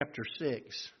chapter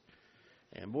 6.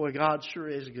 And boy, God sure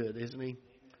is good, isn't He?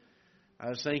 I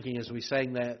was thinking as we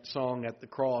sang that song at the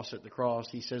cross,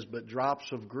 He says, but drops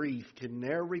of grief can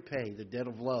ne'er repay the debt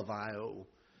of love I owe.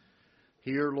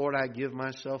 Here, Lord, I give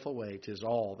myself away. 'Tis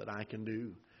all that I can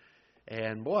do.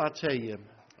 And boy, I'll tell you,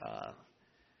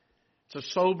 it's a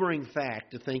sobering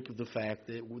fact to think of the fact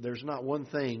that there's not one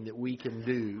thing that we can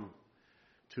do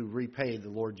to repay the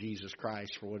Lord Jesus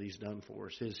Christ for what He's done for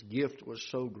us. His gift was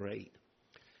so great.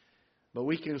 But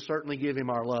we can certainly give Him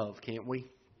our love, can't we?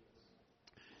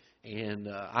 And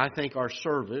I think our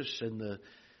service and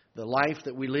the life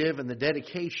that we live and the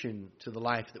dedication to the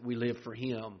life that we live for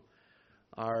Him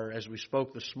are, as we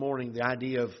spoke this morning, the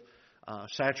idea of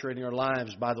saturating our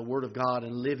lives by the Word of God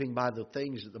and living by the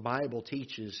things that the Bible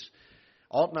teaches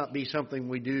ought not be something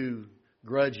we do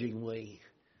grudgingly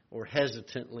or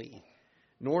hesitantly.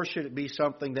 Nor should it be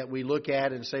something that we look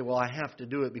at and say, well, I have to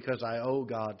do it because I owe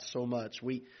God so much.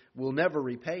 We will never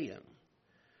repay Him.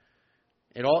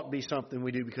 It ought to be something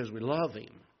we do because we love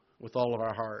Him with all of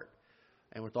our heart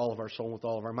and with all of our soul and with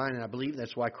all of our mind. And I believe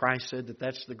that's why Christ said that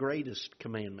that's the greatest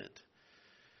commandment.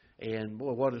 And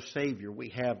boy, what a Savior we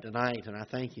have tonight, and I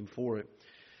thank Him for it.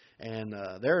 And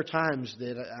there are times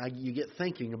that you get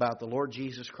thinking about the Lord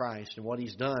Jesus Christ and what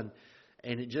He's done,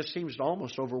 and it just seems to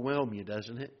almost overwhelm you,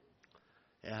 doesn't it?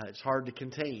 It's hard to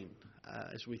contain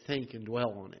as we think and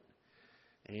dwell on it.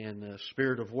 And a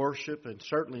spirit of worship, and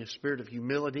certainly a spirit of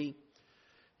humility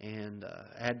and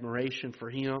admiration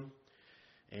for Him.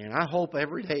 And I hope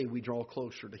every day we draw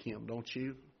closer to Him, don't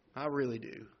you? I really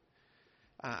do.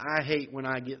 I hate when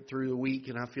I get through the week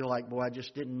and I feel like, boy, I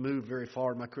just didn't move very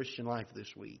far in my Christian life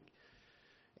this week.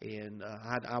 And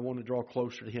I want to draw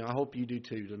closer to Him. I hope you do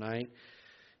too tonight.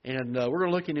 And we're going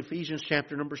to look in Ephesians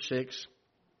chapter number 6.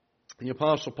 The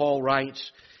Apostle Paul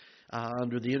writes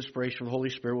under the inspiration of the Holy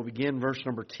Spirit. We'll begin verse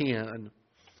number 10.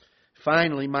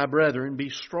 Finally, my brethren, be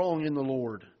strong in the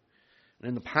Lord and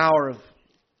in the power of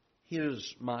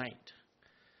His might.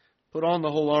 Put on the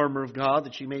whole armor of God,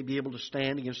 that ye may be able to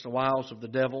stand against the wiles of the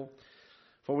devil.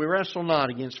 For we wrestle not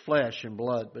against flesh and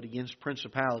blood, but against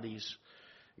principalities,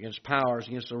 against powers,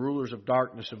 against the rulers of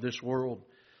darkness of this world,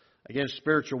 against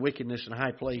spiritual wickedness in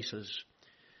high places.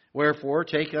 Wherefore,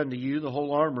 take unto you the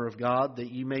whole armor of God, that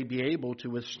ye may be able to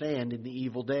withstand in the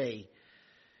evil day.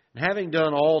 And having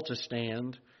done all to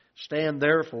stand, stand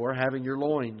therefore, having your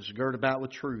loins girt about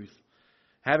with truth,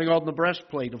 having on the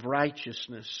breastplate of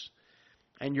righteousness,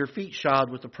 and your feet shod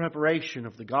with the preparation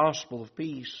of the gospel of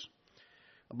peace.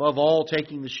 Above all,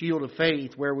 taking the shield of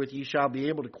faith, wherewith ye shall be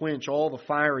able to quench all the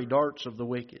fiery darts of the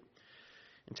wicked.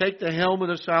 And take the helmet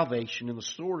of salvation and the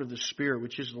sword of the Spirit,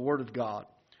 which is the Word of God,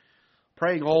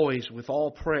 praying always with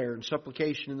all prayer and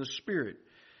supplication in the Spirit,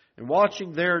 and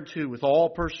watching thereunto with all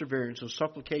perseverance and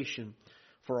supplication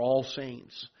for all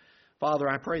saints. Father,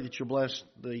 I pray that you'll bless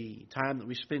the time that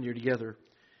we spend here together.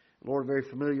 Lord, a very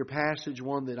familiar passage,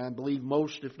 one that I believe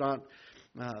most, if not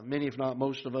many, if not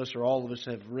most of us or all of us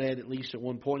have read at least at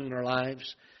one point in our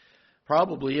lives.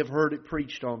 Probably have heard it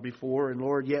preached on before. And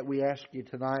Lord, yet we ask you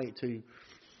tonight to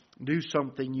do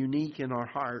something unique in our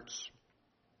hearts.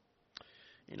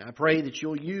 And I pray that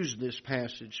you'll use this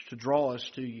passage to draw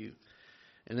us to you,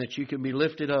 and that you can be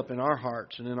lifted up in our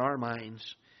hearts and in our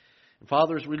minds. And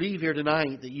Father, as we leave here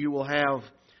tonight, that you will have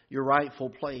your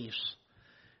rightful place.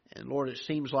 And Lord, it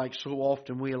seems like so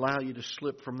often we allow you to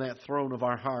slip from that throne of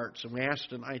our hearts. And we ask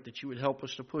tonight that you would help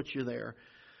us to put you there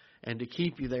and to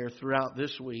keep you there throughout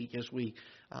this week as we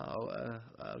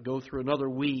go through another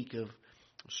week of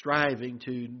striving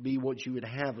to be what you would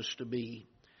have us to be.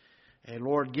 And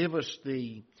Lord, give us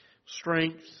the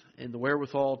strength and the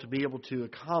wherewithal to be able to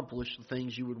accomplish the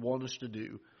things you would want us to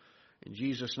do. In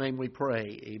Jesus' name we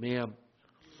pray. Amen.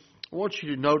 I want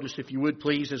you to notice, if you would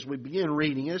please, as we begin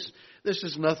reading this. This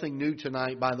is nothing new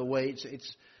tonight, by the way.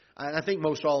 I think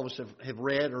most all of us have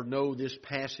read or know this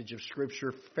passage of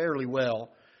Scripture fairly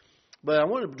well. But I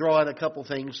want to draw out a couple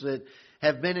things that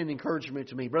have been an encouragement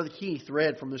to me. Brother Keith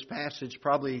read from this passage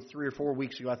probably 3 or 4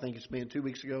 weeks ago. I think it's been 2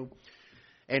 weeks ago.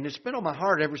 And it's been on my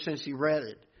heart ever since he read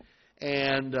it.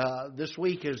 And this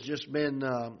week has just been,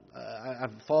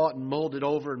 I've thought and mulled it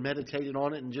over and meditated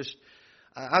on it, and just,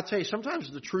 I'll tell you, sometimes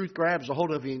the truth grabs a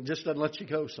hold of you and just doesn't let you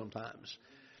go sometimes.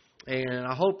 And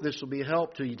I hope this will be a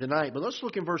help to you tonight. But let's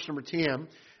look in verse number 10.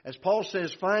 As Paul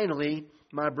says, finally,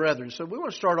 my brethren. So we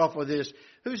want to start off with this.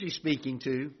 Who's he speaking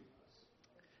to?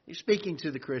 He's speaking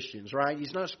to the Christians, right?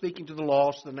 He's not speaking to the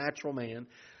lost, the natural man.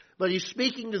 But he's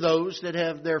speaking to those that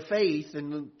have their faith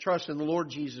and trust in the Lord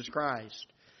Jesus Christ.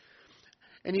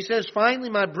 And he says, finally,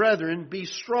 my brethren, be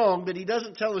strong. But he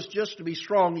doesn't tell us just to be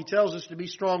strong. He tells us to be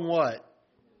strong what?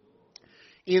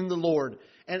 In the Lord.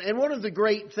 And one of the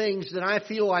great things that I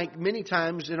feel like many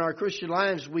times in our Christian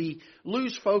lives we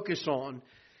lose focus on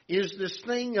is this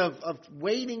thing of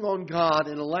waiting on God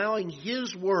and allowing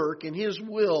His work and His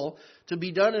will to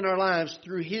be done in our lives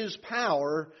through His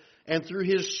power and through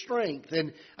His strength.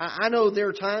 And I know there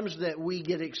are times that we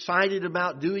get excited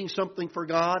about doing something for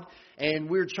God and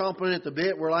we're chomping at the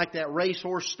bit. We're like that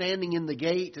racehorse standing in the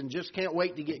gate and just can't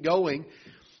wait to get going.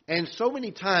 And so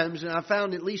many times, and I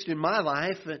found at least in my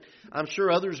life, and I'm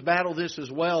sure others battle this as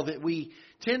well, that we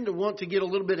tend to want to get a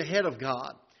little bit ahead of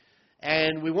God.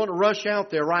 And we want to rush out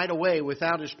there right away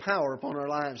without His power upon our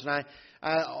lives. And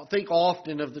I think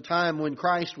often of the time when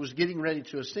Christ was getting ready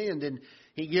to ascend, and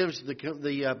He gives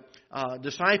the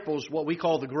disciples what we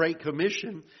call the Great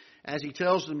Commission, as He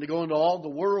tells them to go into all the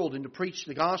world and to preach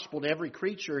the gospel to every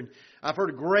creature. And I've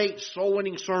heard great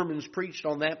soul-winning sermons preached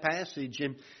on that passage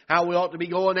and how we ought to be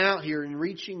going out here and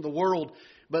reaching the world.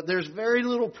 But there's very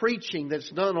little preaching that's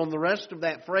done on the rest of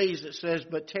that phrase that says,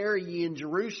 "But tarry ye in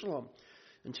Jerusalem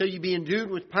until you be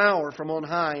endued with power from on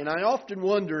high." And I often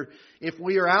wonder if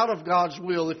we are out of God's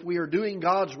will, if we are doing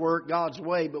God's work God's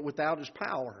way, but without His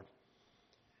power.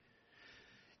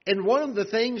 And one of the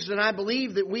things that I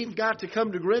believe that we've got to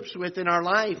come to grips with in our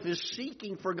life is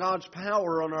seeking for God's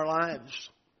power on our lives.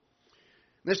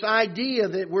 This idea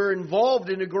that we're involved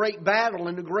in a great battle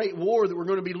and a great war that we're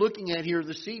going to be looking at here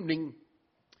this evening.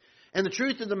 And the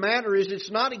truth of the matter is it's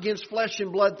not against flesh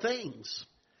and blood things.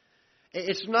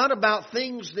 It's not about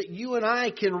things that you and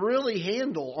I can really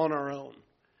handle on our own.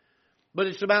 But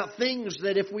it's about things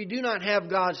that if we do not have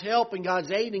God's help and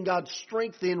God's aid and God's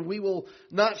strength in, we will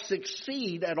not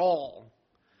succeed at all.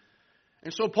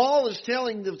 And so Paul is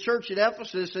telling the church at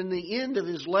Ephesus in the end of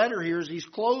his letter here as he's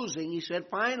closing, he said,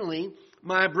 "Finally,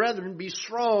 my brethren, be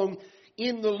strong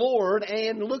in the Lord,"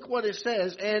 and look what it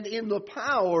says, "and in the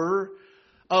power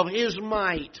of His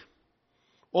might."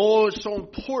 Oh, it's so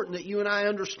important that you and I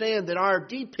understand that our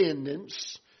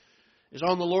dependence is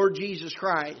on the Lord Jesus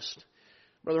Christ.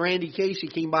 Brother Andy Casey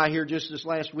came by here just this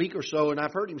last week or so, and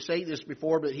I've heard him say this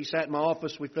before, but he sat in my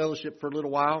office. We fellowshiped for a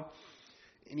little while,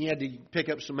 and he had to pick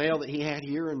up some mail that he had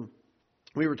here, and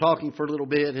we were talking for a little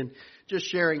bit and just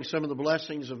sharing some of the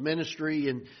blessings of ministry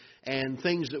and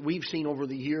things that we've seen over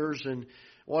the years, and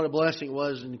what a blessing it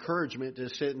was, and encouragement to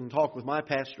sit and talk with my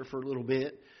pastor for a little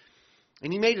bit.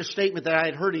 And he made a statement that I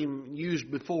had heard him use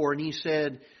before, and he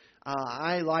said,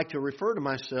 "I like to refer to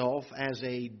myself as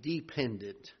a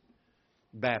dependent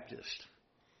Baptist."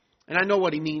 And I know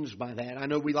what he means by that. I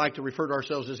know we like to refer to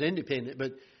ourselves as independent,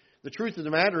 but the truth of the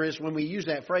matter is when we use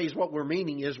that phrase, what we're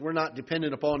meaning is we're not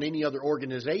dependent upon any other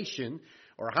organization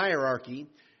or hierarchy.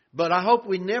 But I hope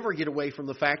we never get away from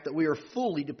the fact that we are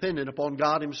fully dependent upon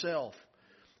God Himself.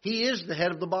 He is the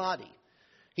head of the body.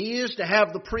 He is to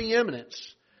have the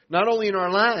preeminence, not only in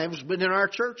our lives, but in our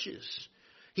churches.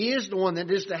 He is the one that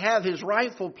is to have His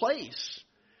rightful place.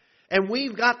 And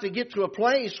we've got to get to a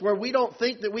place where we don't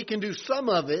think that we can do some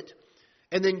of it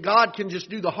and then God can just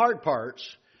do the hard parts.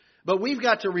 But we've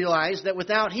got to realize that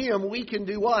without Him, we can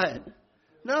do what?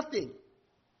 Nothing.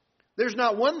 There's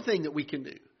not one thing that we can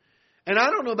do. And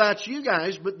I don't know about you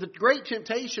guys, but the great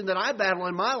temptation that I battle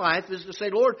in my life is to say,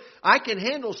 "Lord, I can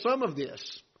handle some of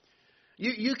this.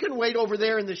 You can wait over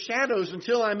there in the shadows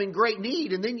until I'm in great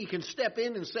need, and then you can step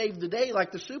in and save the day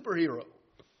like the superhero."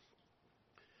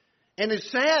 And it's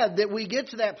sad that we get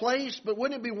to that place, but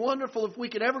wouldn't it be wonderful if we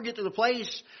could ever get to the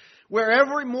place where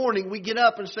every morning we get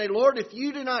up and say, "Lord, if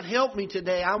you do not help me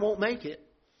today, I won't make it.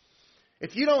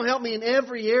 If you don't help me in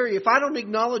every area, if I don't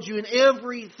acknowledge you in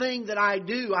everything that I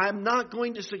do, I'm not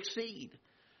going to succeed."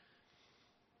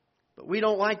 But we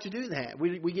don't like to do that.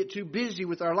 We get too busy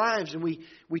with our lives, and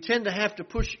we tend to have to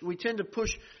push. We tend to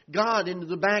push God into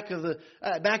the back of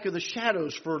the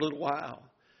shadows for a little while.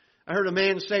 I heard a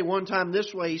man say one time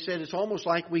this way. He said it's almost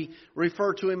like we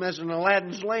refer to him as an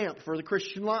Aladdin's lamp for the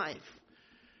Christian life.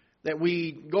 That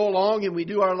we go along and we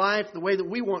do our life the way that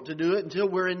we want to do it until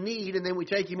we're in need, and then we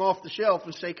take Him off the shelf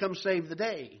and say, "Come save the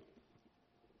day."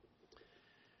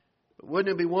 But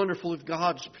wouldn't it be wonderful if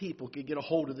God's people could get a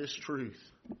hold of this truth?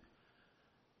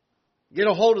 Get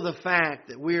a hold of the fact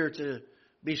that we're to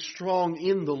be strong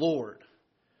in the Lord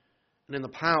and in the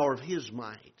power of His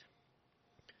might.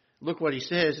 Look what he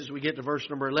says as we get to verse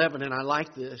number 11, and I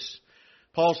like this.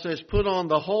 Paul says, "Put on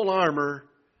the whole armor."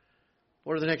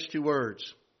 What are the next two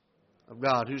words? Of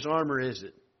God. Whose armor is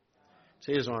it? It's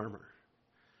His armor.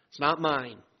 It's not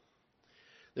mine.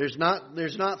 There's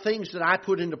not things that I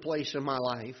put into place in my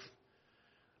life,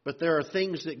 but there are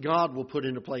things that God will put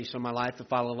into place in my life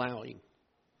if I'll allow Him.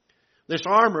 This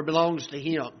armor belongs to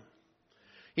Him.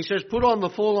 He says, "Put on the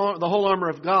whole armor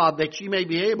of God, that you may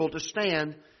be able to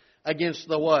stand against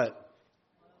the what?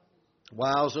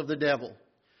 Wiles of the devil.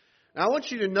 Now I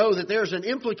want you to know that there's an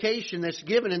implication that's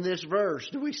given in this verse.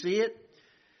 Do we see it?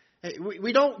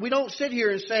 We don't sit here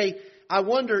and say, I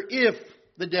wonder if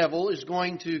the devil is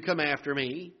going to come after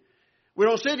me. We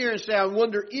don't sit here and say, I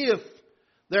wonder if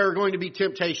there are going to be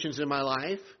temptations in my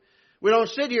life. We don't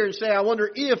sit here and say, I wonder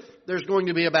if there's going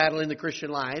to be a battle in the Christian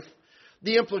life.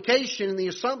 The implication and the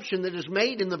assumption that is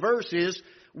made in the verse is,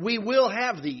 we will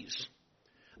have these.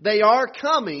 They are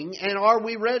coming, and are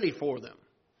we ready for them?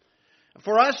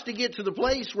 For us to get to the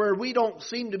place where we don't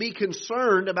seem to be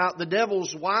concerned about the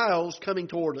devil's wiles coming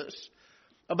toward us,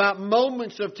 about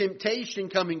moments of temptation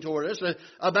coming toward us,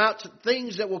 about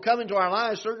things that will come into our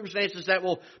lives, circumstances that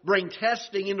will bring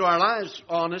testing into our lives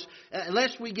on us,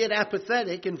 unless we get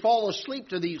apathetic and fall asleep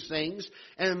to these things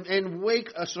and awake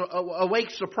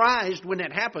surprised when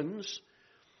it happens,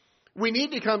 we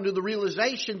need to come to the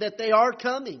realization that they are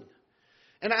coming.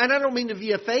 And I don't mean to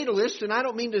be a fatalist, and I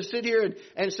don't mean to sit here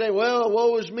and say, well,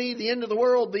 woe is me, the end of the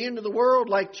world,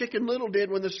 like Chicken Little did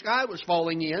when the sky was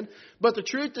falling in. But the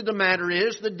truth of the matter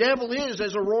is, the devil is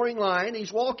as a roaring lion.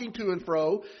 He's walking to and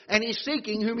fro, and he's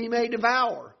seeking whom he may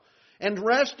devour. And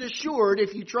rest assured,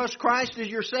 if you trust Christ as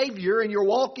your Savior, and you're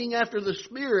walking after the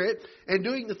Spirit, and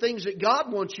doing the things that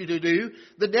God wants you to do,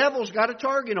 the devil's got a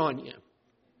target on you.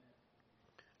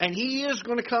 And he is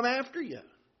going to come after you.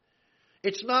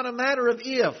 It's not a matter of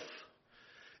if.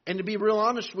 And to be real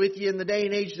honest with you, in the day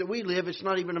and age that we live, it's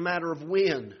not even a matter of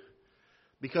when.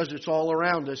 Because it's all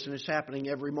around us and it's happening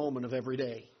every moment of every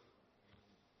day.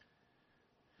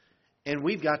 And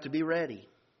we've got to be ready.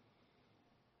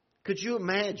 Could you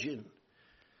imagine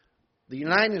the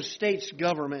United States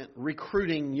government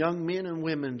recruiting young men and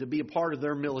women to be a part of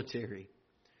their military?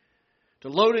 To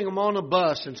loading them on a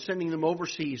bus and sending them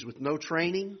overseas with no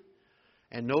training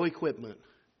and no equipment.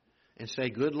 And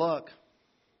say, good luck.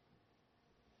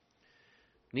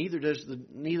 Neither does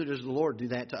the Lord do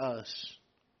that to us.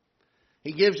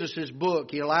 He gives us His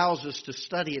book. He allows us to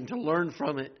study it and to learn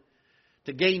from it.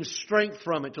 To gain strength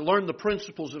from it. To learn the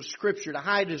principles of Scripture. To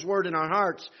hide His Word in our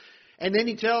hearts. And then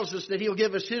He tells us that He'll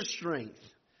give us His strength.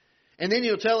 And then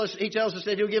He tells us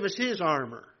that He'll give us His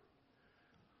armor.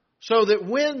 So that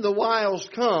when the wiles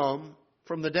come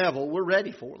from the devil, we're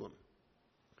ready for them.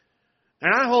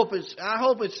 And I hope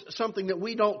it's something that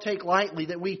we don't take lightly,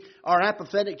 that we are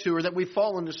apathetic to, or that we've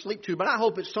fallen asleep to. But I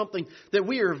hope it's something that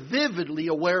we are vividly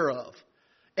aware of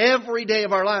every day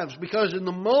of our lives. Because in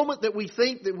the moment that we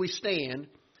think that we stand,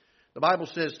 the Bible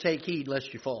says, take heed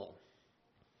lest you fall.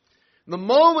 The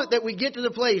moment that we get to the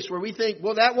place where we think,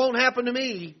 well, that won't happen to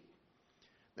me,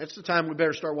 that's the time we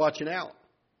better start watching out.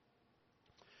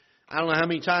 I don't know how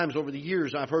many times over the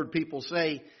years I've heard people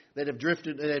say, that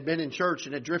had been in church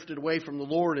and had drifted away from the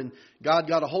Lord, and God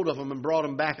got a hold of them and brought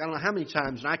them back. I don't know how many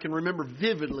times, and I can remember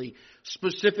vividly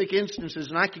specific instances,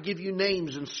 and I could give you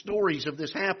names and stories of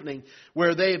this happening,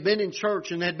 where they had been in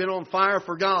church and had been on fire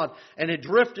for God and had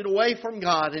drifted away from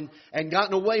God and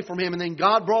gotten away from Him, and then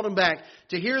God brought them back.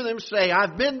 To hear them say,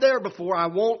 I've been there before, I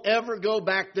won't ever go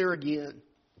back there again.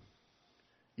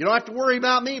 You don't have to worry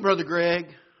about me, Brother Greg.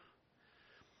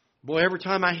 Boy, every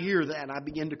time I hear that, I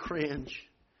begin to cringe.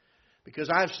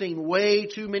 Because I've seen way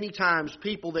too many times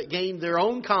people that gained their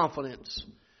own confidence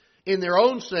in their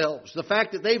own selves. The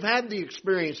fact that they've had the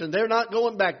experience and they're not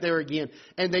going back there again.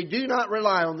 And they do not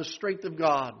rely on the strength of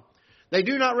God. They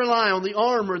do not rely on the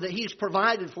armor that He's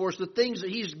provided for us. The things that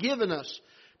He's given us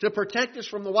to protect us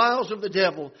from the wiles of the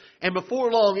devil. And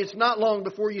before long, it's not long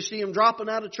before you see them dropping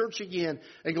out of church again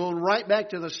and going right back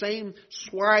to the same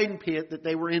swine pit that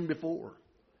they were in before.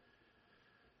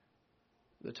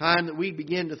 The time that we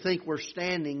begin to think we're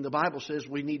standing, the Bible says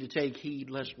we need to take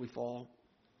heed lest we fall.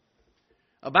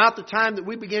 About the time that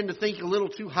we begin to think a little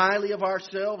too highly of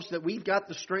ourselves, that we've got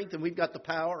the strength and we've got the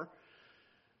power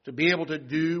to be able to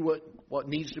do what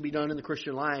needs to be done in the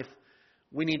Christian life,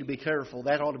 we need to be careful.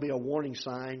 That ought to be a warning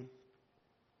sign.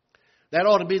 That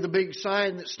ought to be the big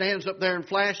sign that stands up there and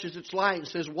flashes its light and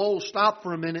says, whoa, stop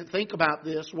for a minute, think about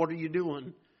this, what are you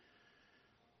doing?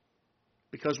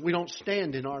 Because we don't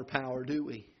stand in our power, do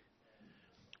we?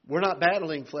 We're not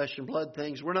battling flesh and blood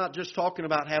things. We're not just talking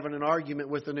about having an argument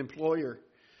with an employer.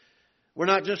 We're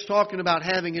not just talking about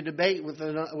having a debate with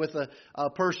a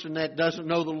person that doesn't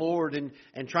know the Lord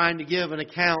and trying to give an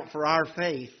account for our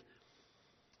faith.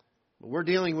 But we're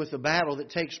dealing with a battle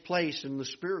that takes place in the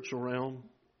spiritual realm.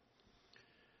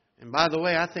 And by the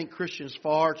way, I think Christians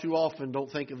far too often don't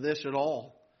think of this at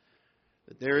all.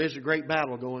 That there is a great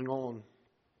battle going on.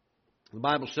 The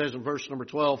Bible says in verse number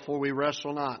 12, for we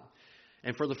wrestle not.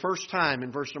 And for the first time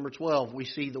in verse number 12, we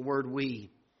see the word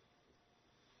we.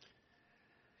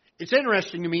 It's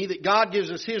interesting to me that God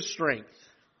gives us His strength.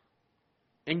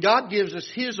 And God gives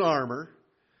us His armor.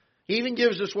 He even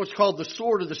gives us what's called the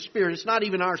sword of the Spirit. It's not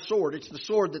even our sword. It's the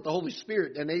sword that the Holy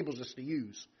Spirit enables us to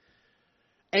use.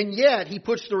 And yet, He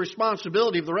puts the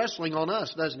responsibility of the wrestling on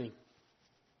us, doesn't He?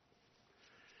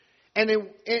 And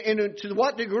to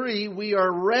what degree we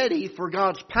are ready for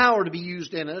God's power to be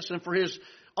used in us and for His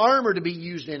armor to be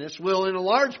used in us will in a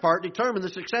large part determine the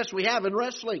success we have in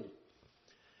wrestling.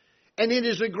 And it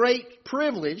is a great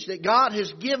privilege that God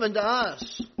has given to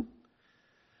us,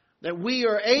 that we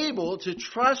are able to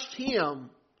trust Him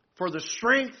for the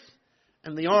strength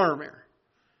and the armor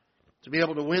to be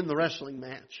able to win the wrestling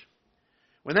match.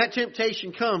 When that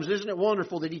temptation comes, isn't it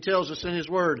wonderful that He tells us in His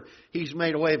Word He's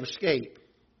made a way of escape?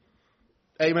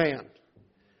 Amen.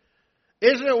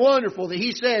 Isn't it wonderful that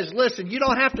He says, listen, you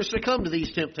don't have to succumb to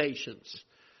these temptations.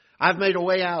 I've made a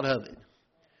way out of it.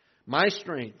 My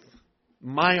strength,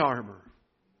 my armor,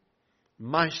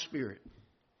 my Spirit.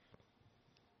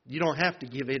 You don't have to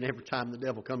give in every time the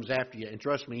devil comes after you. And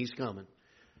trust me, he's coming.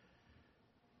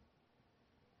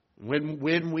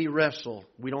 When we wrestle,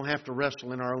 we don't have to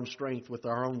wrestle in our own strength with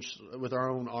our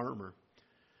own armor.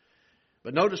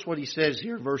 But notice what he says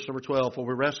here in verse number 12. For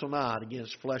we wrestle not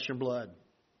against flesh and blood,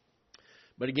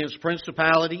 but against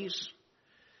principalities,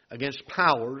 against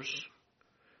powers,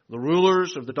 the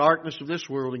rulers of the darkness of this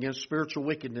world, against spiritual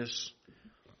wickedness.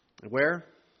 Where?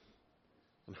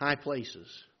 In high places.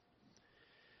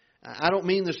 I don't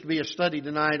mean this to be a study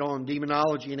tonight on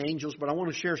demonology and angels, but I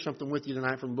want to share something with you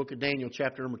tonight from the book of Daniel,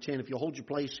 chapter number 10. If you'll hold your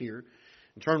place here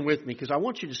and turn with me, because I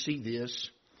want you to see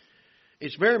this.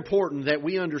 It's very important that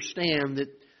we understand that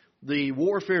the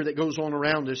warfare that goes on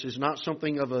around us is not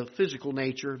something of a physical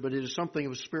nature, but it is something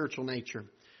of a spiritual nature.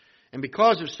 And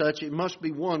because of such, it must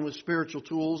be won with spiritual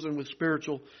tools and with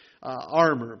spiritual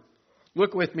armor.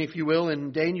 Look with me, if you will,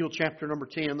 in Daniel chapter number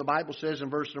 10. The Bible says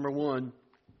in verse number 1,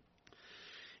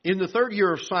 in the 3rd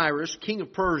year of Cyrus, king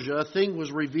of Persia, a thing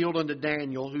was revealed unto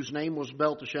Daniel, whose name was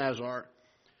Belteshazzar.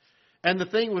 And the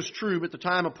thing was true, but the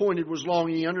time appointed was long,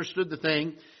 and he understood the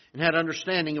thing and had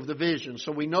understanding of the vision.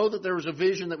 So we know that there was a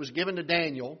vision that was given to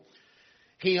Daniel.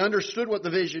 He understood what the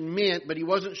vision meant, but he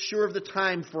wasn't sure of the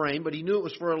time frame, but he knew it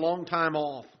was for a long time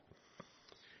off.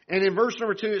 And in verse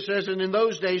number 2 it says, and in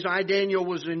those days I, Daniel,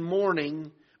 was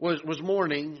mourning.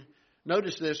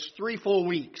 Notice this, 3 full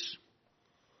weeks.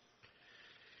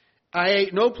 I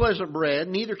ate no pleasant bread,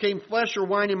 neither came flesh or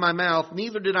wine in my mouth,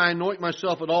 neither did I anoint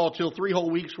myself at all till 3 whole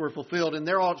weeks were fulfilled. And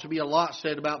there ought to be a lot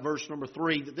said about verse number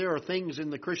 3, that there are things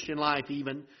in the Christian life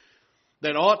even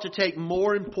that ought to take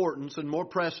more importance and more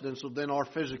precedence than our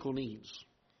physical needs.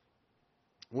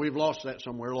 We've lost that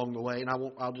somewhere along the way, and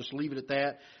I'll just leave it at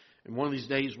that. And one of these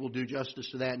days we'll do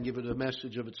justice to that and give it a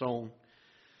message of its own.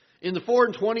 In the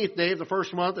 24th day of the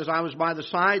 1st month, as I was by the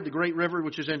side, the great river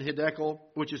which is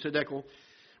Hiddekel,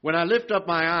 when I lift up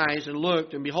my eyes and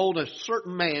looked, and behold, a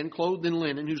certain man clothed in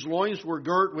linen, whose loins were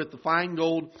girt with the fine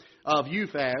gold of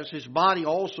Uphaz. His body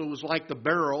also was like the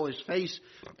beryl, his face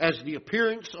as the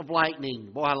appearance of lightning.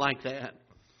 Boy, I like that.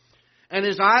 And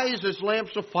his eyes as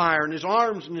lamps of fire, and his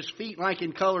arms and his feet like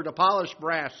in color to polished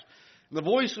brass. And the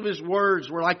voice of his words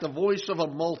were like the voice of a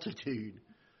multitude.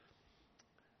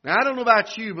 Now, I don't know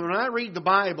about you, but when I read the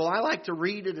Bible, I like to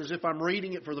read it as if I'm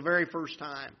reading it for the very first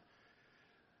time.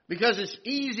 Because it's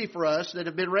easy for us that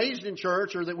have been raised in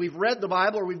church or that we've read the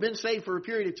Bible or we've been saved for a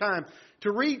period of time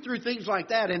to read through things like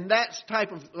that and that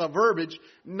type of verbiage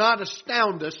not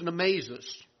astound us and amaze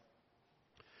us.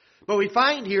 But we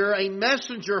find here a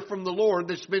messenger from the Lord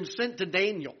that's been sent to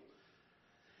Daniel.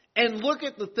 And look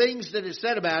at the things that is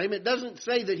said about him. It doesn't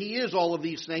say that he is all of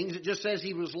these things. It just says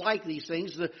he was like these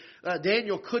things.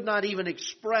 Daniel could not even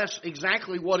express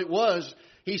exactly what it was.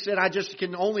 He said, I just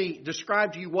can only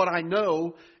describe to you what I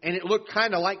know, and it looked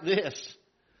kind of like this.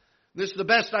 This is the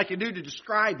best I can do to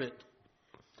describe it.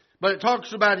 But it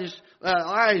talks about his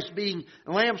eyes being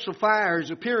lamps of fire,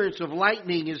 his appearance of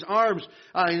lightning, his arms,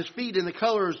 his feet in the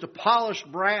colors, the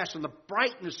polished brass, and the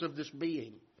brightness of this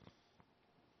being.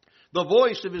 The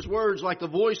voice of his words like the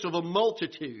voice of a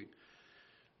multitude.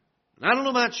 And I don't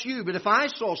know about you, but if I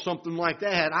saw something like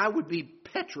that, I would be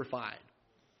petrified.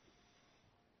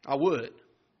 I would.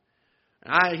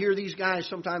 I hear these guys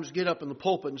sometimes get up in the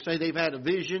pulpit and say they've had a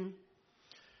vision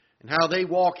and how they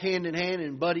walk hand in hand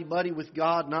and buddy with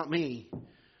God, not me.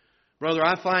 Brother,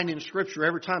 I find in Scripture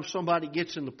every time somebody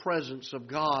gets in the presence of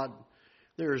God,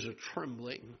 there is a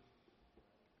trembling.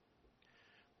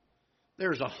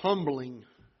 There is a humbling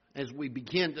as we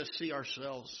begin to see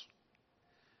ourselves.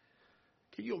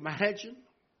 Can you imagine?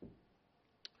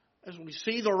 As we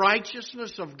see the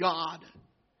righteousness of God,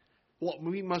 what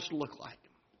we must look like.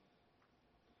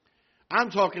 I'm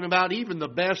talking about even the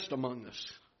best among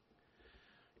us.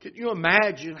 Can you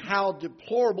imagine how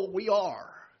deplorable we are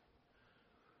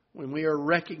when we are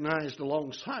recognized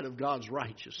alongside of God's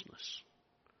righteousness?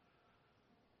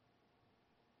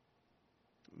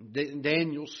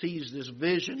 Daniel sees this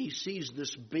vision. He sees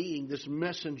this being, this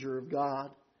messenger of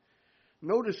God.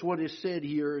 Notice what is said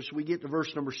here as we get to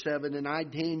verse number 7. And I,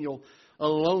 Daniel,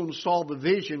 alone saw the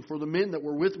vision, for the men that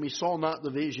were with me saw not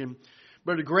the vision.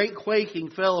 But a great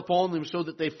quaking fell upon them, so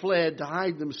that they fled to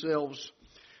hide themselves.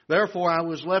 Therefore I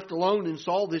was left alone and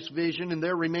saw this vision, and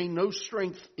there remained no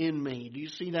strength in me. Do you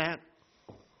see that?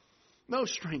 No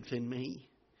strength in me.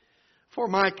 For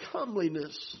my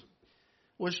comeliness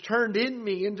was turned in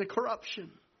me into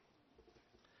corruption,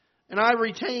 and I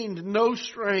retained no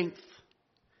strength.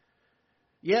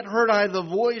 Yet heard I the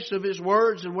voice of His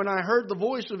words, and when I heard the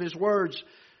voice of His words,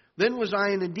 then was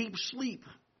I in a deep sleep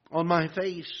on my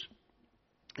face,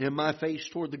 and my face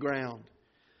toward the ground.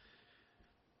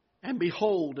 And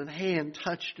behold, an hand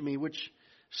touched me, which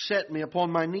set me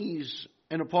upon my knees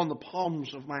and upon the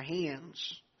palms of my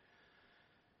hands.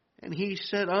 And He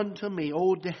said unto me,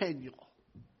 O Daniel,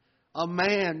 a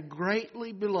man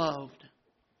greatly beloved,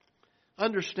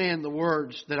 understand the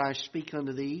words that I speak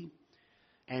unto thee,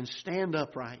 and stand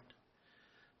upright.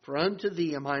 For unto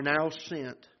thee am I now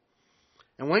sent.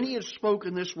 And when He had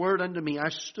spoken this word unto me, I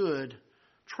stood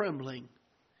trembling.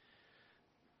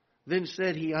 Then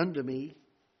said He unto me,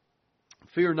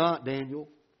 Fear not, Daniel,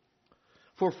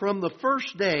 for from the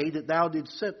first day that thou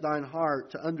didst set thine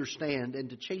heart to understand and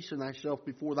to chasten thyself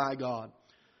before thy God,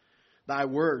 thy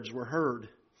words were heard,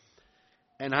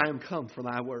 and I am come for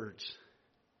thy words.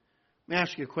 Let me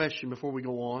ask you a question before we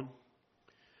go on.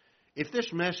 If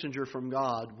this messenger from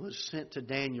God was sent to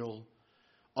Daniel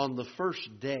on the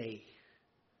first day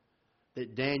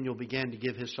that Daniel began to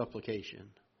give his supplication,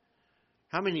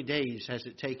 how many days has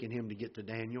it taken him to get to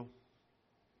Daniel?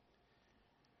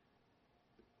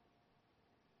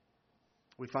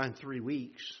 We find 3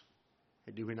 weeks,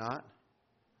 do we not?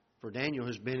 For Daniel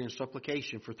has been in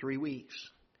supplication for 3 weeks.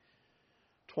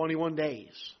 21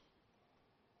 days.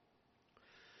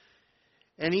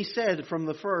 And he said, from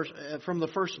the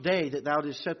first day that thou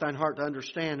didst set thine heart to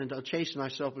understand and to chasten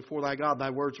thyself before thy God, thy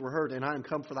words were heard, and I am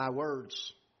come for thy words.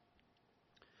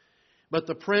 But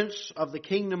the prince of the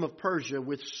kingdom of Persia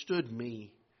withstood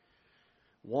me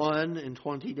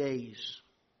 21 days.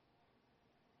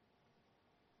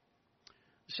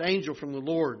 This angel from the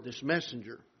Lord, this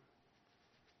messenger,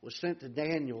 was sent to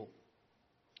Daniel.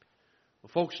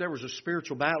 Well, folks, there was a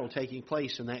spiritual battle taking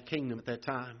place in that kingdom at that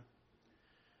time.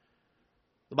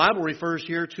 The Bible refers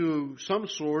here to some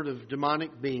sort of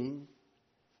demonic being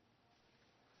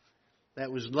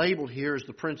that was labeled here as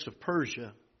the Prince of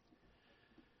Persia,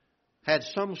 had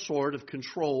some sort of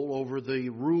control over the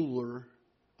ruler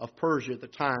of Persia at the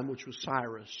time, which was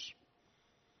Cyrus.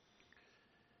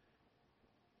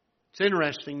 It's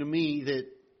interesting to me that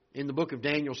in the book of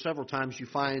Daniel several times you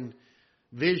find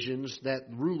visions that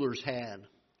rulers had.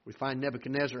 We find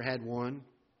Nebuchadnezzar had one.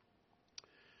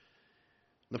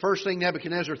 The first thing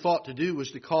Nebuchadnezzar thought to do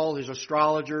was to call his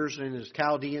astrologers and his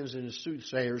Chaldeans and his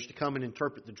soothsayers to come and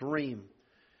interpret the dream.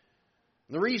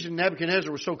 And the reason Nebuchadnezzar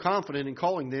was so confident in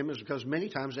calling them is because many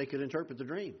times they could interpret the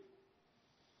dream.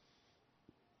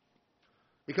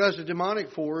 Because the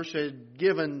demonic force had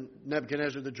given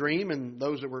Nebuchadnezzar the dream, and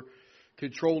those that were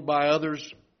controlled by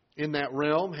others in that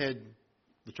realm had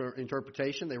the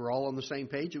interpretation. They were all on the same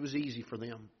page. It was easy for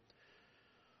them.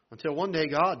 Until one day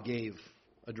God gave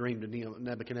a dream to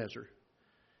Nebuchadnezzar.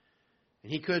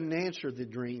 And he couldn't answer the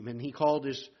dream. And he called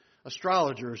his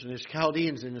astrologers and his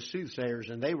Chaldeans and his soothsayers,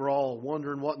 and they were all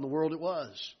wondering what in the world it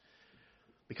was.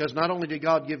 Because not only did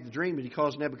God give the dream, but He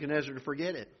caused Nebuchadnezzar to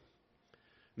forget it.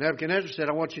 Nebuchadnezzar said,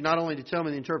 I want you not only to tell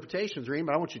me the interpretation of the dream,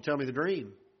 but I want you to tell me the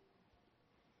dream.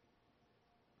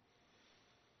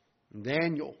 And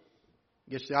Daniel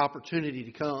gets the opportunity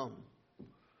to come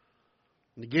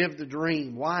and to give the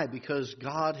dream. Why? Because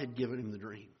God had given him the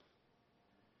dream.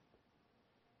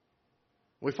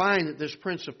 We find that this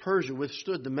prince of Persia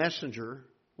withstood the messenger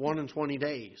 21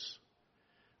 days.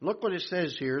 Look what it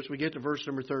says here as we get to verse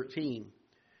number 13.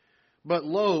 But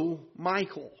lo,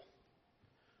 Michael,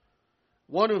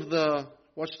 one of the,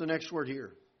 what's the next word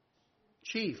here?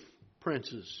 Chief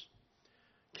princes,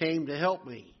 came to help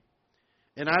me.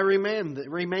 And I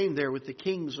remained there with the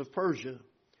kings of Persia.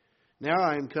 Now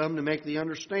I am come to make thee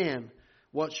understand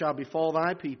what shall befall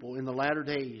thy people in the latter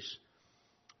days.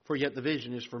 For yet the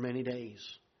vision is for many days.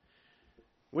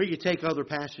 We could take other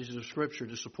passages of Scripture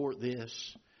to support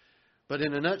this. But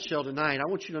in a nutshell tonight, I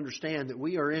want you to understand that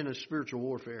we are in a spiritual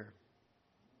warfare.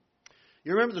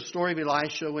 You remember the story of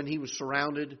Elisha when he was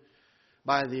surrounded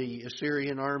by the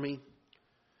Assyrian army.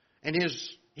 And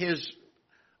his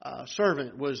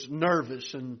servant was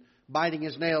nervous and biting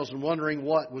his nails and wondering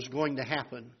what was going to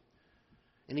happen.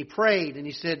 And he prayed and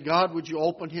he said, God, would you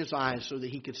open his eyes so that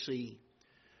he could see?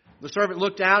 The servant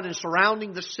looked out, and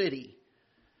surrounding the city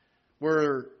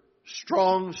were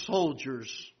strong soldiers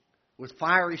with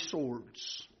fiery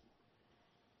swords.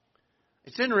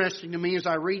 It's interesting to me as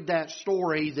I read that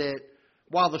story that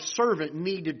while the servant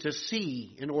needed to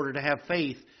see in order to have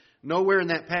faith, nowhere in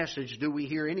that passage do we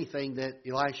hear anything that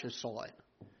Elisha saw it.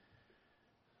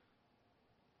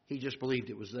 He just believed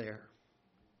it was there.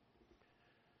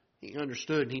 He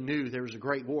understood and he knew there was a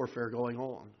great warfare going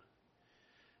on.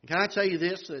 And can I tell you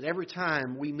this, that every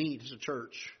time we meet as a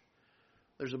church,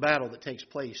 there's a battle that takes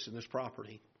place in this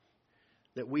property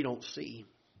that we don't see.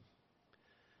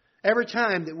 Every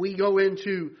time that we go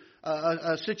into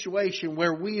a situation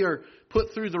where we are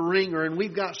put through the ringer and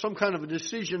we've got some kind of a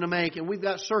decision to make and we've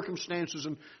got circumstances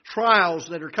and trials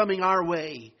that are coming our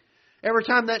way, every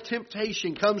time that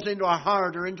temptation comes into our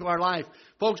heart or into our life,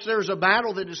 folks, there's a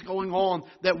battle that is going on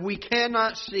that we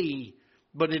cannot see,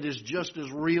 but it is just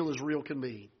as real can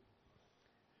be.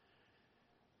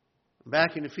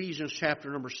 Back in Ephesians chapter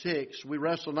number 6, we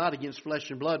wrestle not against flesh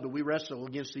and blood, but we wrestle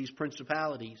against these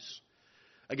principalities,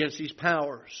 against these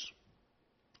powers,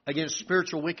 against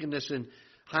spiritual wickedness in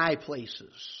high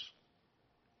places.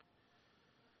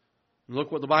 And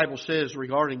look what the Bible says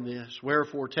regarding this.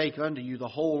 Wherefore take unto you the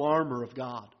whole armor of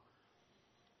God,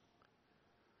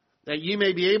 that ye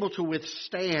may be able to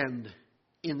withstand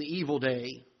in the evil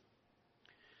day.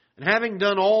 And having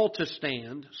done all to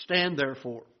stand, stand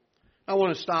therefore. I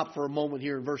want to stop for a moment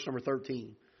here in verse number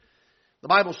 13. The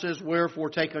Bible says, wherefore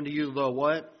take unto you the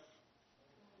what?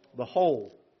 The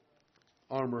whole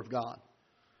armor of God.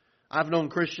 I've known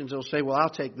Christians that will say, well, I'll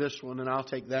take this one and I'll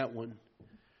take that one.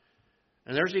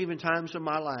 And there's even times in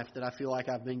my life that I feel like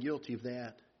I've been guilty of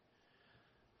that.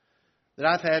 That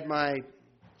I've had my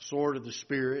sword of the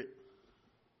Spirit,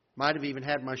 might have even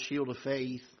had my shield of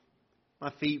faith.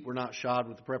 My feet were not shod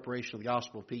with the preparation of the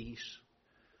gospel of peace.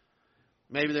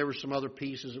 Maybe there were some other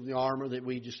pieces of the armor that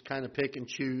we just kind of pick and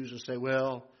choose and say,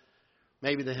 well,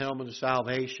 maybe the helmet of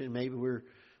salvation, maybe we're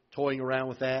toying around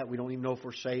with that. We don't even know if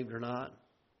we're saved or not.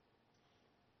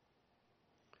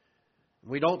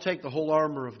 We don't take the whole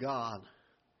armor of God,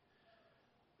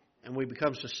 and we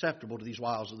become susceptible to these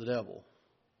wiles of the devil.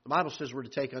 The Bible says we're to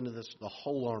take unto this the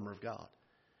whole armor of God.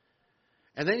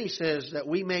 And then he says that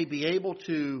we may be able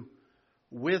to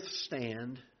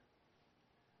withstand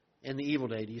in the evil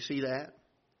day. Do you see that?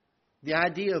 The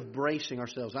idea of bracing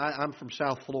ourselves. I'm from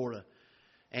South Florida,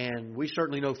 and we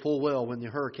certainly know full well when the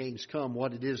hurricanes come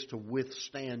what it is to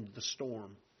withstand the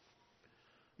storm.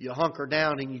 You hunker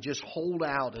down and you just hold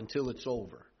out until it's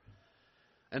over.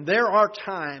 And there are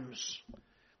times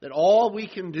that all we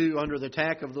can do under the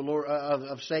attack of the Lord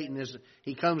of Satan is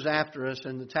he comes after us,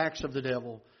 and the attacks of the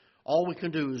devil, all we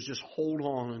can do is just hold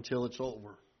on until it's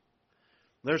over.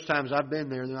 There's times I've been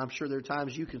there, and I'm sure there are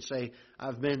times you can say,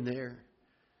 I've been there.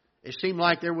 It seemed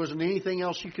like there wasn't anything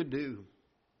else you could do.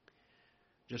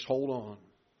 Just hold on.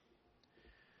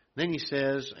 Then he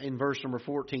says in verse number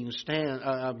 14,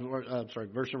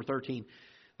 verse number 13,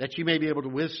 that you may be able to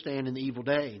withstand in the evil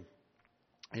day,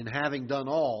 and having done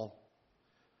all,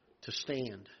 to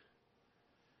stand.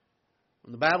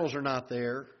 When the battles are not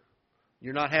there,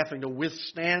 you're not having to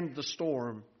withstand the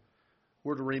storm.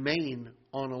 We're to remain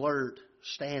on alert,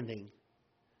 standing.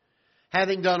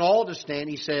 Having done all to stand,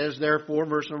 he says, therefore,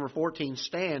 verse number 14,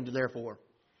 stand therefore.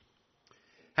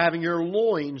 Having your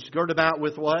loins girt about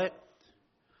with what?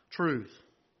 Truth.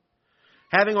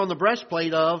 Having on the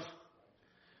breastplate of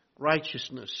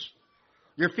righteousness.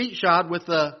 Your feet shod with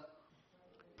the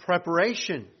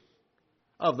preparation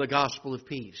of the gospel of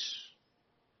peace.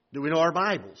 Do we know our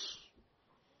Bibles?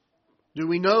 Do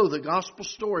we know the gospel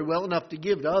story well enough to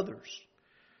give to others?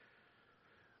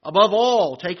 Above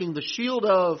all, taking the shield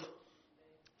of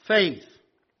faith,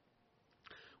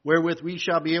 wherewith we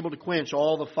shall be able to quench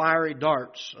all the fiery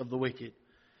darts of the wicked.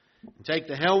 And take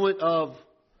the helmet of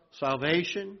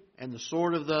salvation and the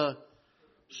sword of the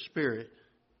Spirit,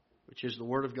 which is the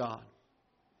Word of God.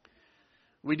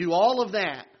 We do all of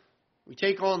that. We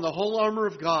take on the whole armor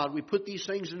of God. We put these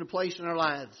things into place in our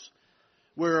lives.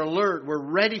 We're alert. We're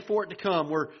ready for it to come.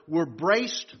 We're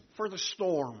braced for the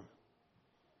storm.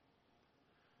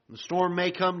 The storm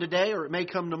may come today or it may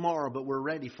come tomorrow, but we're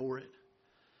ready for it.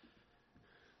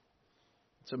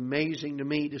 It's amazing to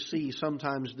me to see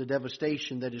sometimes the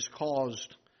devastation that is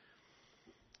caused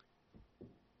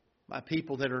by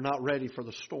people that are not ready for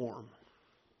the storm.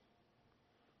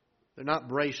 They're not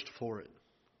braced for it.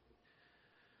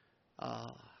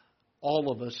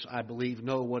 All of us, I believe,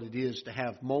 know what it is to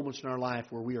have moments in our life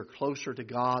where we are closer to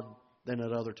God than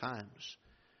at other times.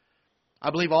 I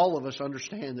believe all of us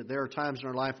understand that there are times in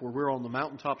our life where we're on the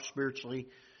mountaintop spiritually,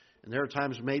 and there are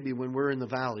times maybe when we're in the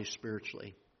valley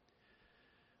spiritually.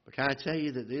 But can I tell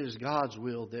you that it is God's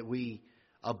will that we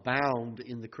abound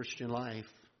in the Christian life?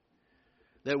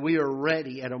 That we are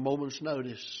ready at a moment's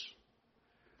notice.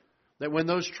 That when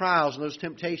those trials and those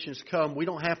temptations come, we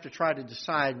don't have to try to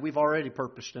decide. We've already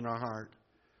purposed in our heart.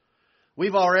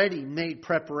 We've already made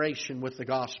preparation with the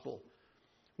gospel.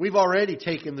 We've already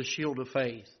taken the shield of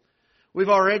faith. We've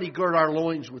already girded our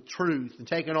loins with truth and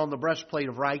taken on the breastplate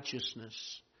of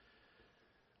righteousness.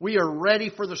 We are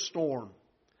ready for the storm.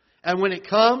 And when it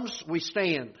comes, we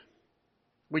stand.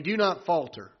 We do not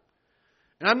falter.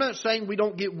 And I'm not saying we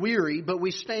don't get weary, but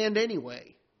we stand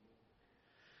anyway.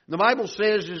 The Bible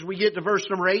says as we get to verse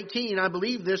number 18, I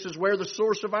believe this is where the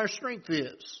source of our strength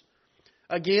is.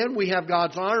 Again, we have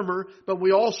God's armor, but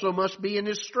we also must be in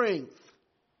His strength.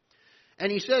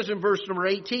 And He says in verse number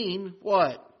 18,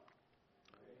 what?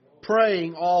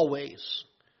 Praying always.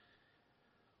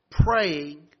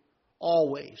 Praying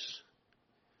always.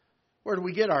 Where do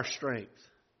we get our strength?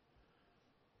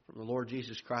 From the Lord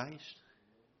Jesus Christ.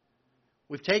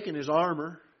 We've taken His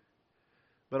armor,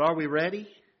 but are we ready?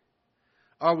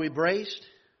 Are we braced?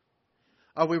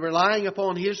 Are we relying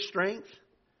upon His strength?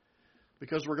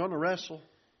 Because we're going to wrestle.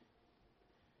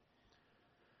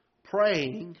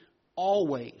 Praying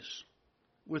always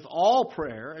with all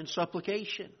prayer and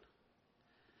supplication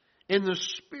in the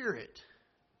Spirit.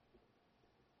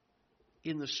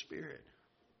 In the Spirit.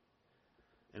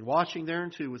 And watching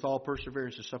thereunto with all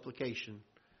perseverance and supplication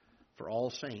for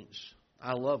all saints.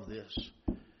 I love this.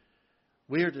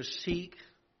 We are to seek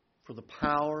for the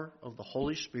power of the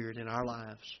Holy Spirit in our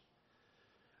lives.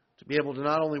 To be able to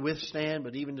not only withstand,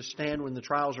 but even to stand when the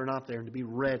trials are not there, and to be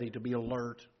ready, to be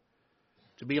alert,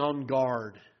 to be on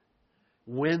guard.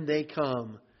 When they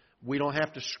come, we don't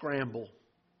have to scramble.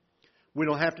 We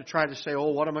don't have to try to say,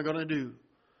 oh, what am I going to do?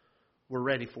 We're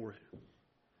ready for it.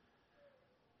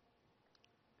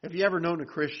 Have you ever known a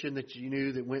Christian that you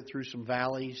knew that went through some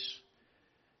valleys,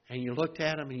 and you looked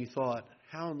at them and you thought,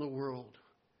 how in the world?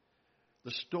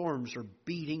 The storms are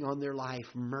beating on their life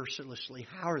mercilessly.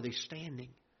 How are they standing?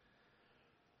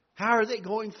 How are they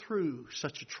going through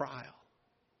such a trial?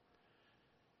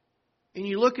 And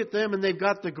you look at them and they've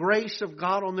got the grace of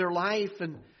God on their life.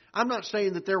 And I'm not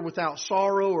saying that they're without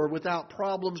sorrow or without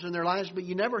problems in their lives, but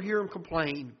you never hear them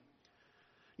complain.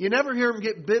 You never hear them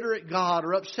get bitter at God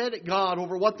or upset at God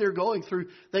over what they're going through.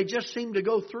 They just seem to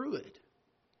go through it.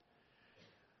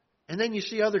 And then you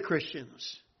see other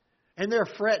Christians. And they're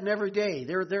fretting every day.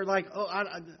 They're like, oh,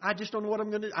 I just don't know what I'm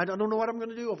going to do. I don't know what I'm going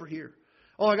to do over here.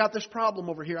 Oh, I got this problem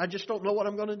over here. I just don't know what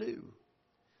I'm going to do.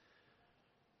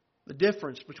 The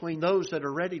difference between those that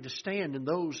are ready to stand and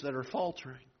those that are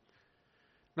faltering.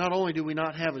 Not only do we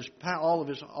not have all of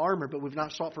His armor, but we've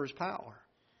not sought for His power.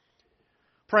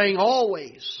 Praying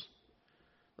always,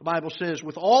 the Bible says,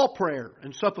 with all prayer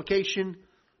and supplication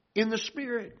in the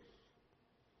Spirit.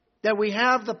 That we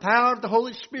have the power of the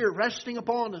Holy Spirit resting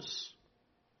upon us.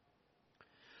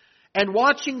 And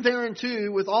watching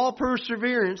thereunto with all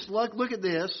perseverance, look at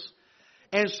this,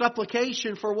 and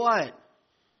supplication for what?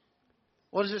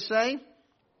 What does it say?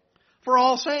 For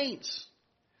all saints.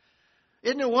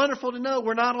 Isn't it wonderful to know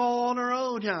we're not all on our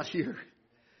own out here?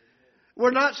 We're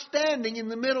not standing in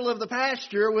the middle of the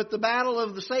pasture with the battle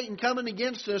of the Satan coming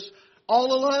against us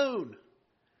all alone.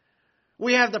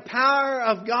 We have the power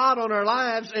of God on our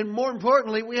lives, and more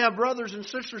importantly, we have brothers and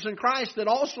sisters in Christ that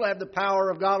also have the power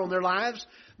of God on their lives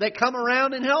that come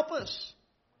around and help us.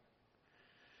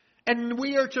 And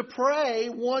we are to pray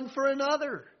one for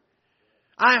another.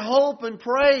 I hope and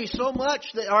pray so much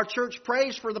that our church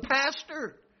prays for the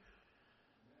pastor.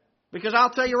 Because I'll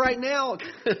tell you right now,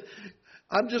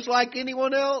 I'm just like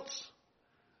anyone else.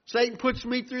 Satan puts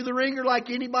me through the ringer like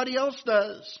anybody else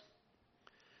does.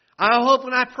 I hope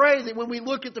and I pray that when we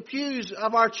look at the pews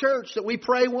of our church that we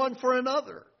pray one for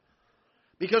another.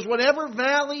 Because whatever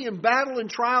valley and battle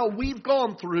and trial we've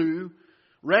gone through,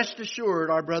 rest assured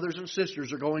our brothers and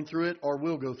sisters are going through it or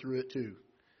will go through it too.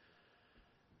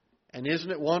 And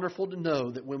isn't it wonderful to know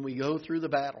that when we go through the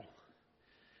battle,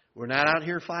 we're not out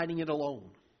here fighting it alone.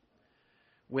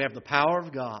 We have the power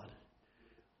of God.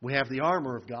 We have the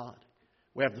armor of God.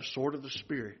 We have the sword of the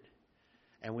Spirit.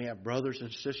 And we have brothers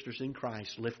and sisters in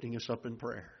Christ lifting us up in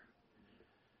prayer.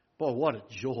 Boy, what a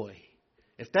joy.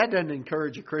 If that doesn't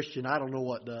encourage a Christian, I don't know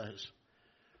what does.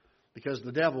 Because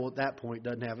the devil at that point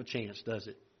doesn't have a chance, does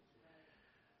it?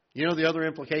 You know the other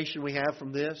implication we have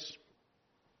from this?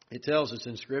 It tells us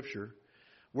in Scripture,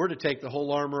 We're to take the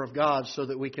whole armor of God so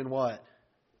that we can what?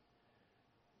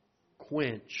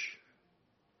 Quench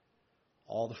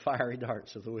all the fiery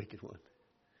darts of the wicked one.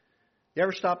 You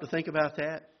ever stop to think about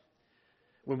that?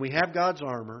 When we have God's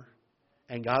armor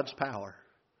and God's power,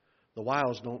 the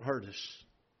wiles don't hurt us.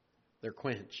 They're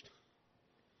quenched.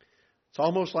 It's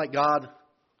almost like God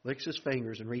licks His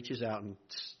fingers and reaches out and,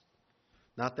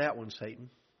 not that one, Satan.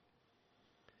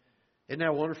 Isn't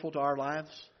that wonderful to our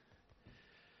lives?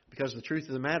 Because the truth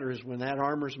of the matter is when that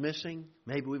armor's missing,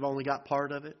 maybe we've only got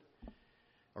part of it,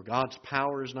 or God's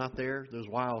power is not there, those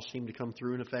wiles seem to come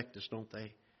through and affect us, don't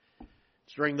they?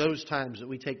 It's during those times that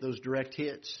we take those direct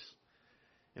hits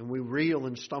and we reel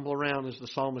and stumble around, as the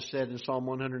psalmist said in Psalm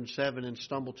 107, and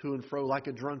stumble to and fro like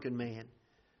a drunken man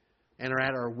and are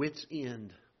at our wits'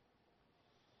 end.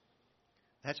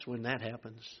 That's when that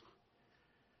happens.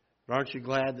 But aren't you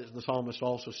glad that the psalmist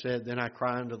also said, then I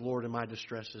cry unto the Lord in my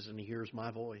distresses, and He hears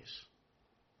my voice,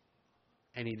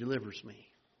 and He delivers me.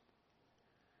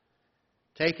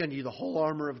 Take unto you the whole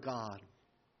armor of God.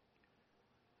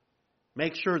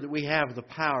 Make sure that we have the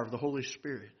power of the Holy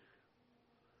Spirit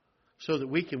so that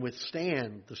we can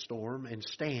withstand the storm and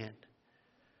stand,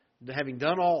 having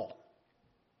done all,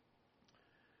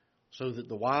 so that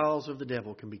the wiles of the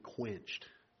devil can be quenched.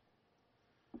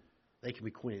 They can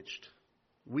be quenched.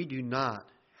 We do not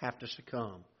have to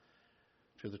succumb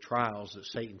to the trials that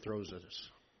Satan throws at us.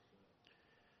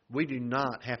 We do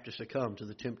not have to succumb to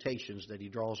the temptations that he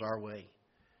draws our way.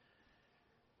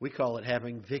 We call it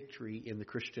having victory in the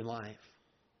Christian life.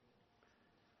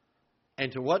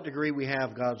 And to what degree we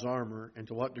have God's armor and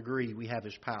to what degree we have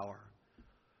His power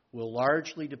will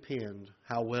largely depend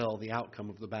how well the outcome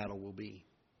of the battle will be.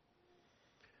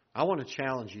 I want to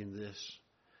challenge you in this,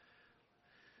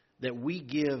 that we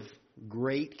give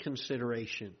great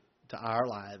consideration to our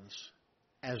lives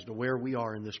as to where we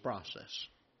are in this process.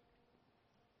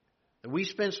 That we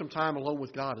spend some time alone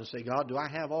with God and say, God, do I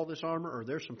have all this armor, or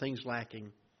there's some things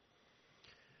lacking?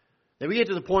 That we get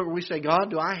to the point where we say, God,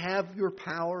 do I have your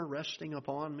power resting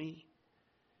upon me?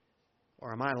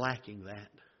 Or am I lacking that?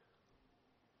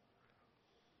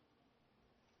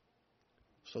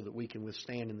 So that we can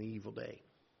withstand in the evil day.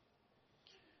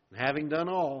 And having done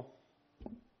all,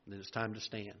 then it's time to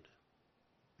stand.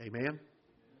 Amen?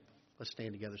 Let's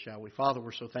stand together, shall we? Father,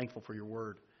 we're so thankful for your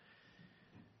word.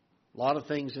 A lot of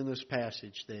things in this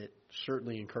passage that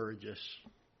certainly encourage us.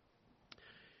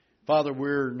 Father,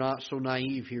 we're not so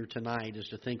naive here tonight as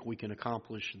to think we can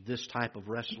accomplish this type of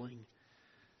wrestling.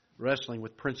 Wrestling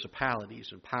with principalities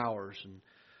and powers and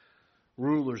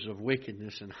rulers of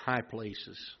wickedness in high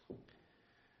places.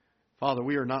 Father,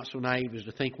 we are not so naive as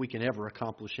to think we can ever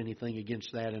accomplish anything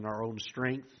against that in our own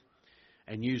strength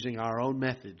and using our own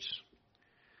methods.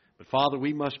 But Father,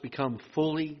 we must become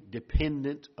fully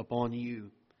dependent upon you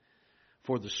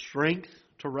for the strength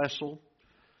to wrestle,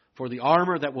 for the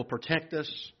armor that will protect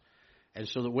us, and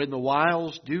so that when the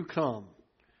wiles do come,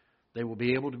 they will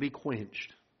be able to be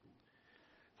quenched.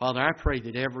 Father, I pray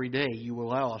that every day you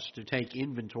will allow us to take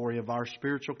inventory of our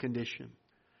spiritual condition.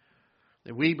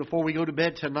 That we, before we go to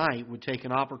bed tonight, would take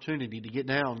an opportunity to get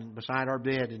down beside our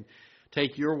bed and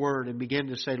take your word and begin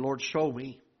to say, Lord, show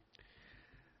me.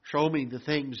 Show me the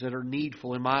things that are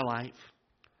needful in my life.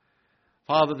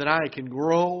 Father, that I can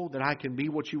grow, that I can be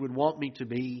what you would want me to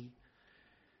be.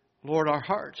 Lord, our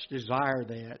hearts desire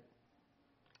that.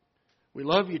 We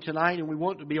love you tonight and we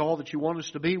want to be all that you want us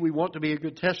to be. We want to be a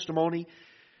good testimony.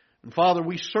 And Father,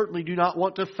 we certainly do not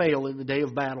want to fail in the day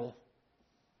of battle.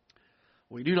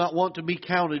 We do not want to be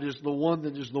counted as the one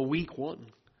that is the weak one.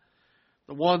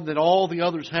 The one that all the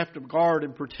others have to guard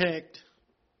and protect.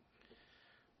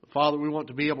 But Father, we want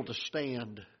to be able to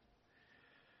stand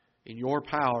in your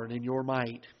power and in your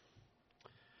might.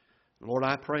 Lord,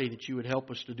 I pray that you would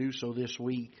help us to do so this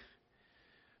week.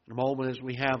 In a moment as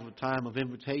we have a time of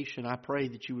invitation, I pray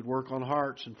that you would work on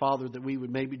hearts. And Father, that we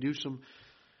would maybe do some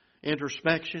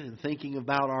introspection and thinking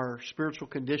about our spiritual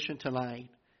condition tonight.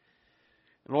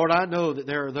 And Lord, I know that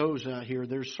there are those out here,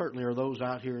 there certainly are those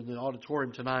out here in the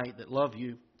auditorium tonight that love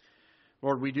you.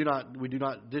 Lord, we do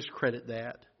not discredit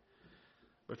that.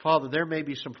 But Father, there may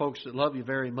be some folks that love you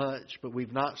very much, but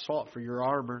we've not sought for your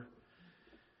armor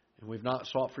and we've not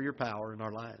sought for your power in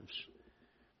our lives.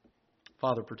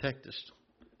 Father, protect us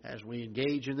as we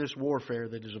engage in this warfare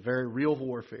that is a very real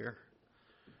warfare.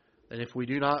 That if we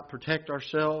do not protect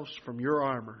ourselves from your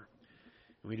armor,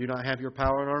 and we do not have your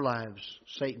power in our lives,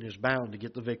 Satan is bound to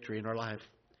get the victory in our life.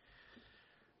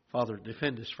 Father,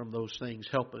 defend us from those things.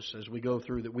 Help us as we go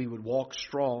through, that we would walk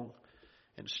strong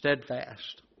and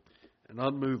steadfast and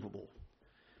unmovable.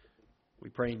 We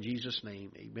pray in Jesus'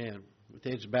 name. Amen. With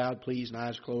heads bowed, please, and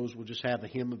eyes closed, we'll just have a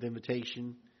hymn of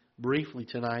invitation briefly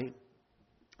tonight.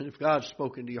 And if God's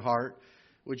spoken to your heart,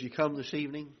 would you come this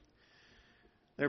evening?